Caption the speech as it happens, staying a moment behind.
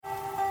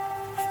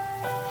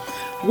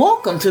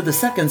Welcome to the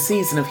second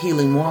season of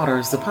Healing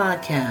Waters, the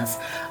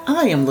podcast.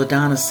 I am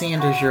LaDonna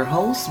Sanders, your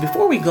host.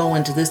 Before we go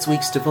into this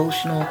week's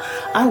devotional,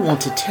 I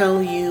want to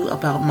tell you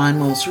about my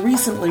most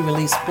recently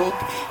released book,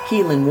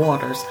 Healing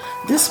Waters.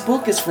 This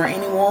book is for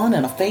anyone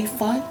in a faith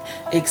fight,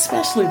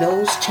 especially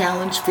those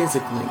challenged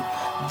physically.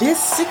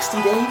 This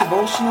 60-day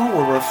devotional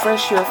will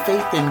refresh your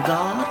faith in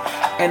God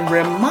and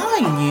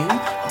remind you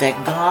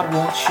that God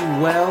wants you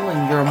well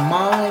in your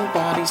mind,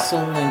 body, soul,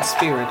 and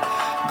spirit.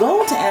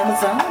 Go to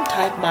Amazon,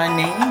 type my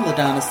name,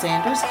 LaDonna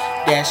Sanders,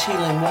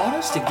 Healing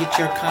Waters to get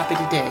your copy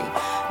today.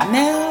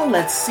 Now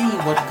let's see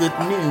what good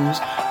news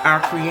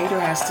our Creator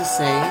has to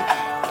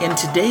say in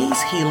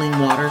today's Healing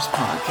Waters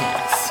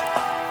podcast.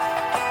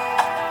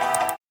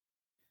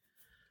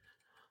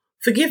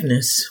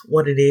 Forgiveness,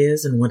 what it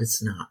is and what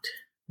it's not.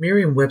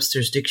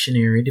 Merriam-Webster's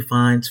dictionary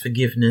defines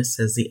forgiveness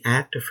as the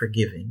act of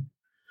forgiving,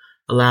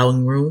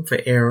 allowing room for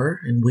error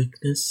and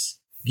weakness,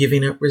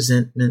 giving up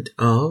resentment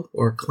of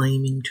or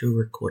claiming to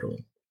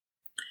requital,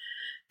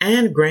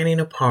 and granting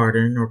a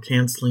pardon or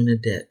canceling a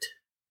debt.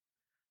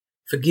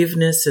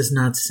 Forgiveness is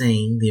not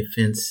saying the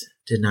offense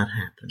did not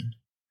happen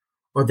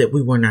or that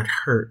we were not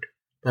hurt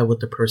by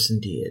what the person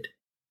did.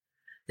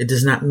 It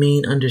does not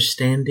mean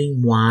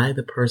understanding why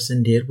the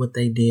person did what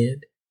they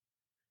did.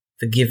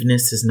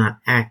 Forgiveness is not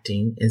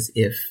acting as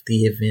if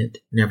the event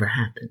never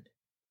happened.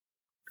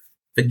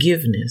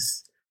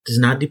 Forgiveness does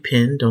not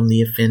depend on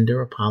the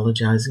offender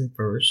apologizing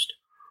first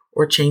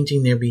or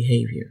changing their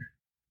behavior.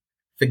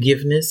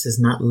 Forgiveness is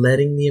not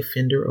letting the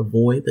offender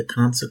avoid the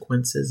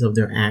consequences of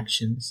their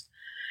actions,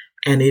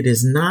 and it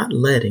is not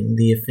letting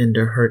the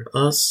offender hurt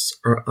us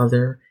or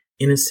other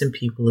innocent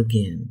people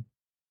again.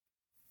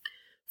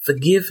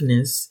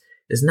 Forgiveness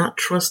is not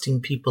trusting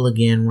people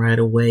again right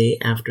away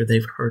after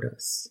they've hurt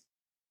us.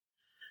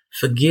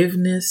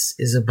 Forgiveness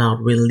is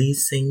about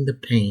releasing the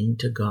pain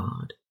to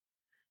God,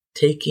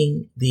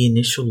 taking the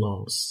initial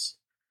loss,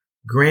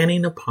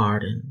 granting a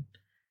pardon,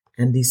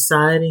 and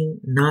deciding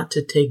not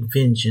to take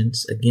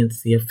vengeance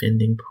against the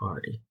offending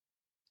party.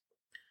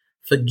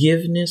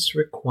 Forgiveness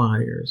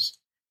requires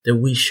that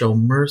we show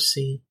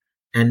mercy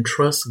and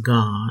trust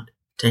God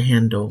to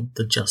handle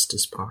the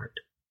justice part.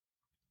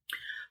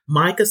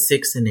 Micah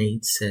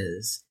 6:8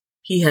 says,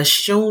 "He has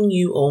shown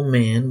you, O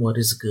man, what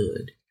is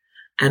good.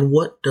 And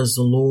what does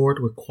the Lord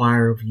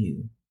require of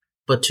you,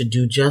 but to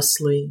do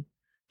justly,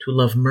 to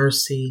love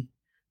mercy,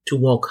 to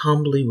walk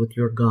humbly with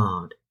your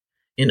God?"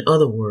 In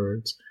other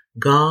words,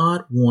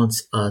 God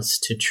wants us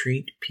to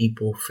treat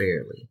people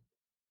fairly.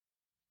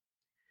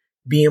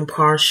 Be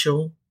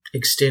impartial,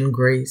 extend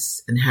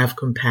grace, and have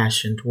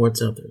compassion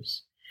towards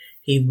others.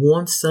 He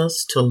wants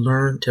us to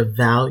learn to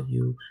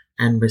value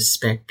and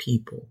respect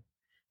people,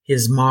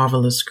 His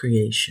marvelous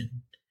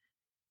creation,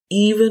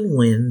 even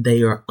when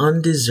they are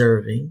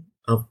undeserving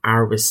of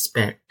our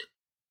respect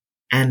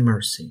and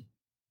mercy.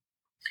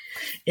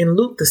 In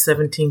Luke, the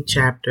 17th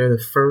chapter,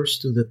 the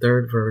 1st through the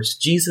 3rd verse,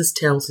 Jesus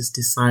tells his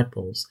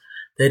disciples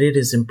that it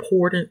is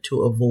impossible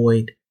to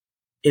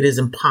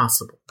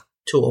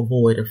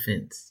avoid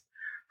offense.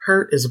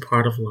 Hurt is a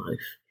part of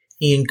life.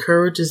 He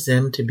encourages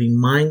them to be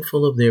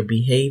mindful of their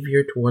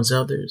behavior towards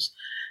others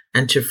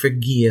and to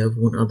forgive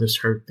when others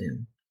hurt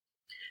them.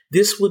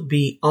 This would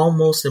be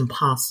almost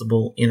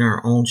impossible in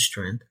our own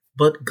strength,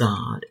 but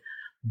God,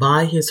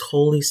 by His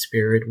Holy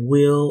Spirit,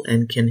 will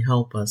and can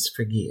help us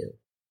forgive.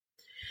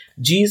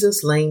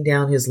 Jesus laying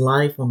down His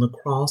life on the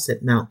cross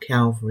at Mount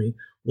Calvary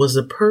was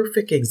a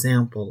perfect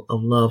example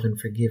of love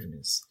and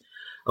forgiveness.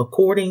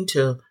 According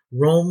to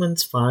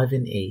Romans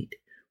 5:8,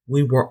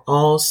 we were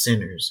all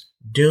sinners,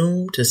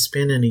 doomed to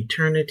spend an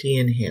eternity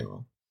in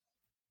hell,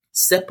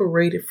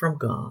 separated from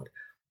God.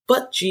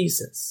 But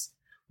Jesus,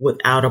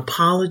 without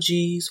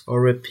apologies or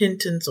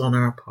repentance on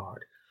our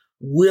part,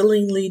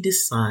 willingly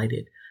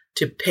decided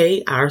to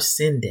pay our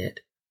sin debt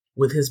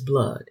with His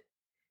blood.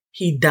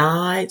 He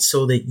died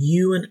so that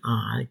you and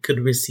I could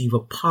receive a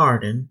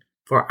pardon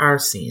for our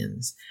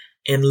sins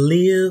and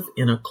live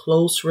in a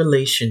close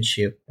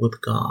relationship with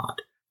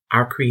God,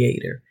 our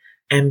Creator,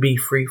 and be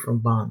free from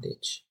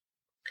bondage.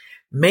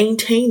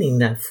 Maintaining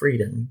that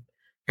freedom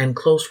and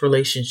close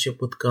relationship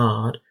with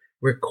God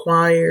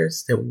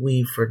requires that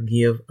we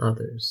forgive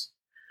others.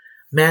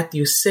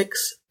 Matthew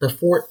 6, the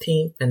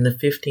 14th and the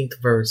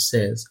 15th verse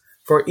says,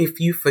 "For if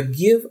you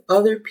forgive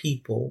other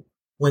people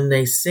when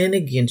they sin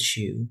against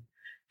you,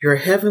 your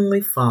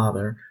heavenly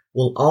Father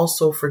will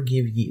also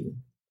forgive you.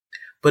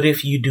 But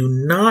if you do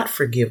not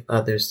forgive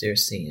others their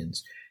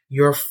sins,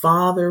 your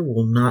Father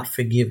will not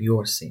forgive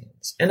your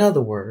sins." In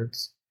other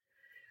words,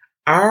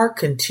 our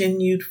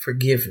continued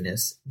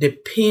forgiveness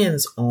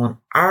depends on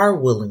our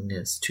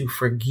willingness to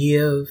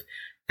forgive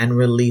and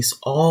release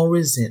all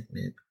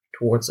resentment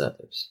towards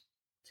others.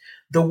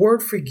 The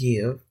word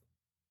forgive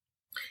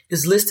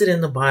is listed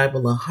in the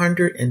Bible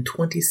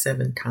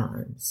 127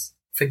 times.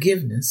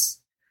 Forgiveness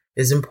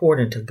is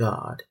important to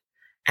God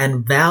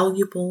and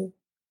valuable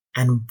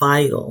and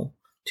vital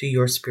to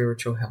your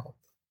spiritual health.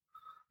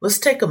 Let's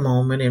take a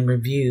moment and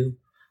review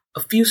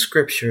a few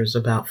scriptures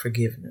about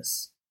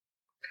forgiveness.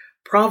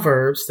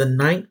 Proverbs, the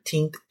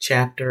 19th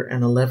chapter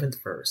and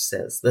 11th verse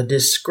says, "The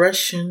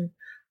discretion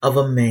of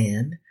a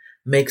man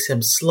makes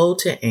him slow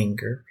to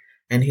anger,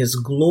 and his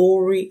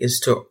glory is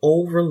to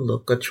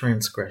overlook a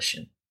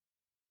transgression."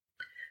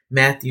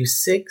 Matthew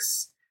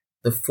 6,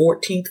 the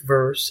 14th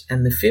verse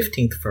and the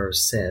 15th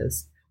verse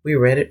says, we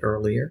read it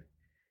earlier,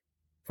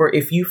 "For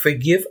if you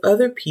forgive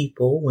other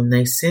people when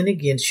they sin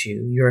against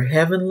you, your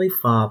heavenly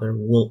Father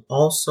will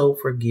also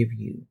forgive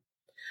you.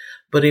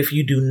 But if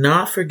you do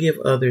not forgive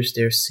others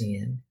their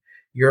sin,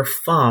 your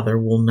Father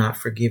will not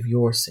forgive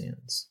your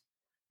sins."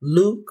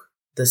 Luke,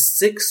 the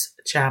 6th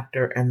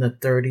chapter and the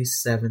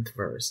 37th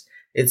verse,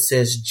 it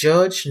says,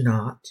 "Judge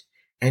not,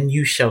 and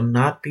you shall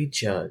not be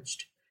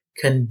judged.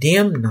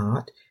 Condemn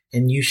not,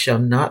 and you shall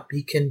not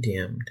be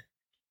condemned.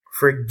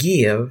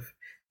 Forgive,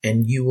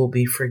 and you will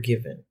be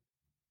forgiven."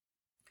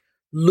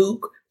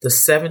 Luke, the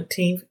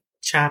 17th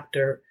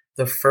chapter,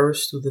 the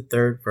 1st through the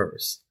 3rd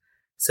verse,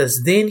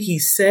 says, "Then he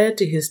said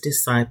to his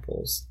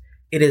disciples,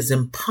 it is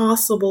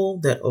impossible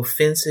that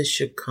offenses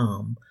should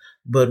come,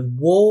 but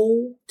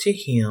woe to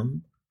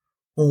him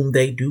whom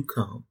they do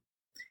come.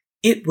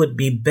 It would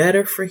be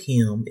better for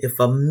him if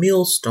a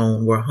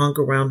millstone were hung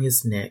around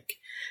his neck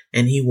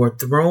and he were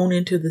thrown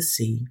into the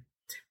sea,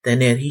 than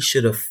that he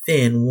should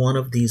offend one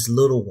of these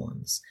little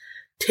ones.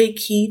 Take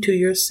heed to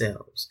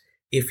yourselves.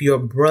 If your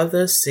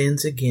brother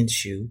sins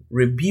against you,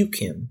 rebuke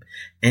him,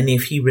 and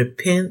if he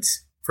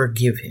repents,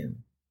 forgive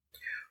him."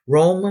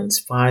 Romans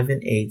 5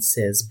 and 8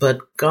 says,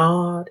 "But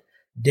God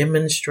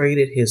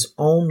demonstrated his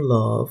own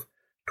love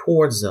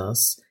towards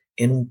us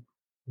in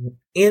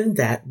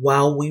that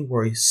while we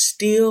were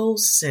still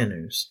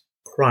sinners,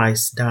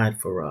 Christ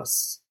died for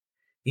us."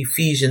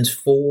 Ephesians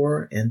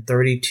 4 and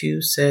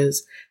 32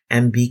 says,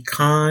 "And be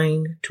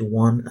kind to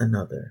one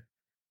another,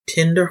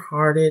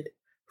 tender-hearted,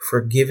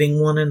 forgiving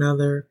one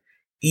another,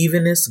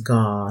 even as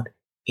God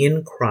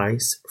in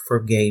Christ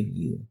forgave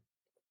you."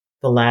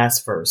 The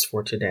last verse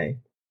for today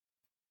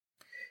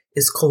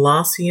is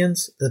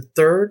Colossians, the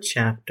 3rd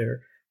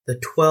chapter, the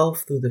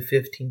 12th through the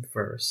 15th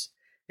verse.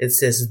 It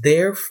says,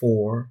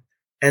 "Therefore,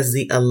 as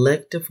the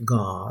elect of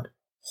God,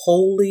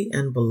 holy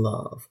and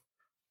beloved,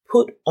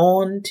 put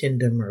on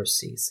tender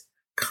mercies,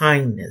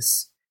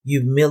 kindness,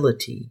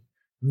 humility,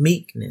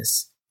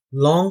 meekness,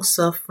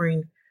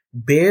 long-suffering,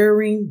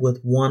 bearing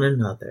with one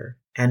another,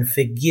 and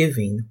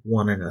forgiving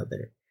one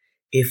another.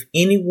 If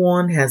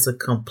anyone has a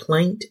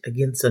complaint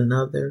against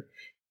another,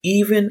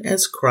 even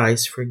as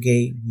Christ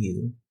forgave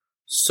you,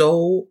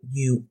 so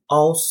you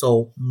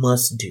also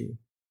must do.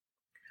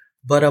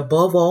 But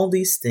above all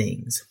these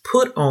things,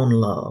 put on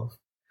love,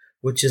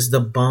 which is the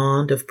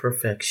bond of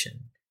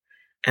perfection,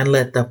 and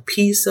let the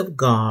peace of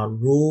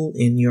God rule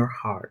in your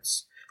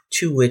hearts,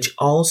 to which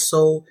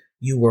also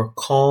you were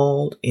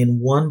called in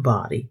one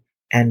body,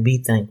 and be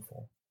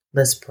thankful."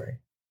 Let's pray.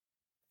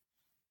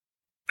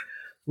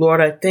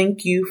 Lord, I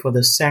thank you for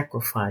the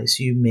sacrifice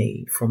you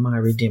made for my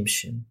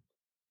redemption.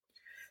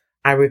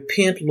 I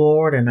repent,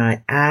 Lord, and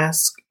I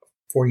ask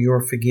for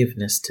your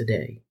forgiveness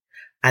today.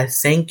 I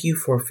thank you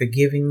for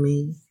forgiving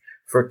me,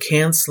 for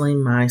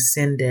canceling my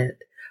sin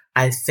debt.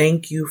 I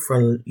thank you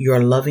for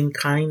your loving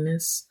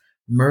kindness,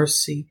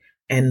 mercy,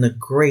 and the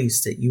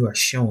grace that you are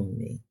showing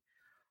me.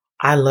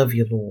 I love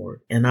you,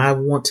 Lord, and I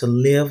want to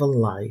live a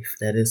life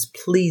that is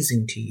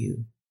pleasing to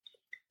you.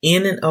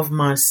 In and of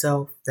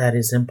myself, that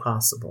is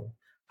impossible.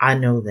 I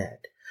know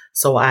that.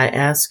 So I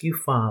ask you,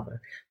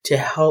 Father, to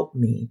help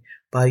me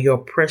by your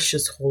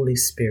precious Holy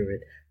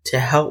Spirit, to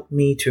help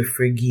me to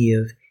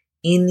forgive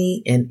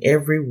any and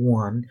every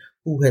one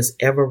who has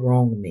ever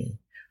wronged me.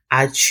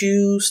 I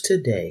choose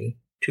today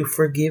to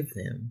forgive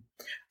them.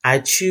 I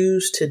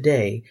choose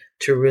today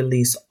to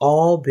release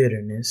all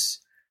bitterness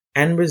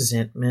and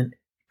resentment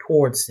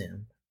towards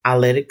them. I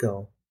let it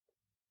go.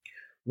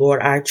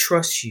 Lord, I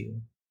trust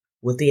you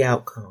with the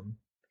outcome.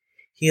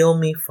 Heal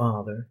me,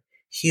 Father.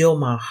 Heal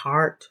my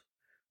heart.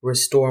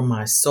 Restore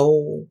my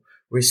soul.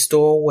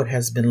 Restore what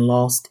has been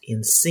lost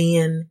in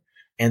sin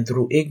and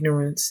through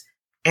ignorance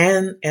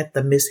and at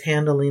the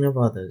mishandling of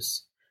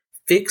others.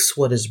 Fix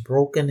what is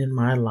broken in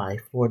my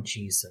life, Lord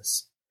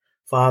Jesus.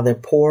 Father,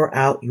 pour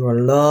out your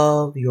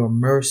love, your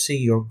mercy,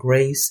 your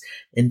grace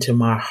into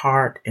my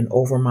heart and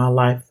over my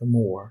life the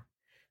more.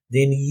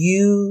 Then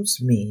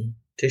use me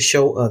to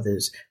show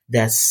others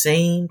that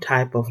same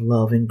type of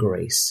love and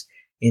grace.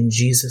 In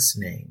Jesus'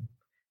 name,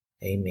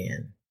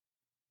 amen.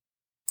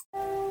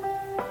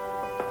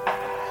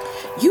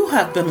 You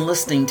have been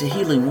listening to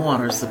Healing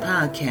Waters, the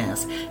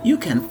podcast. You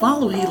can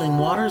follow Healing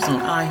Waters on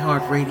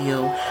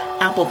iHeartRadio,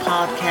 Apple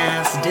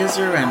Podcasts,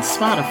 Deezer, and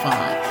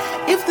Spotify.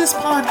 If this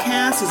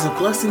podcast is a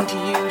blessing to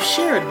you,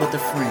 share it with a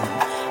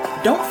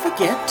friend. Don't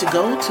forget to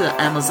go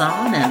to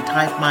Amazon and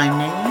type my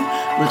name,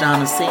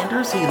 LaDonna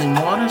Sanders, Healing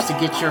Waters, to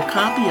get your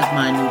copy of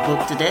my new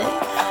book today.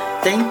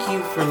 Thank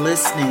you for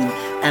listening,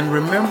 and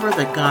remember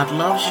that God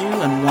loves you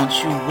and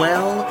wants you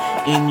well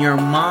in your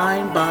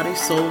mind, body,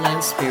 soul,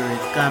 and spirit.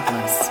 God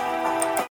bless.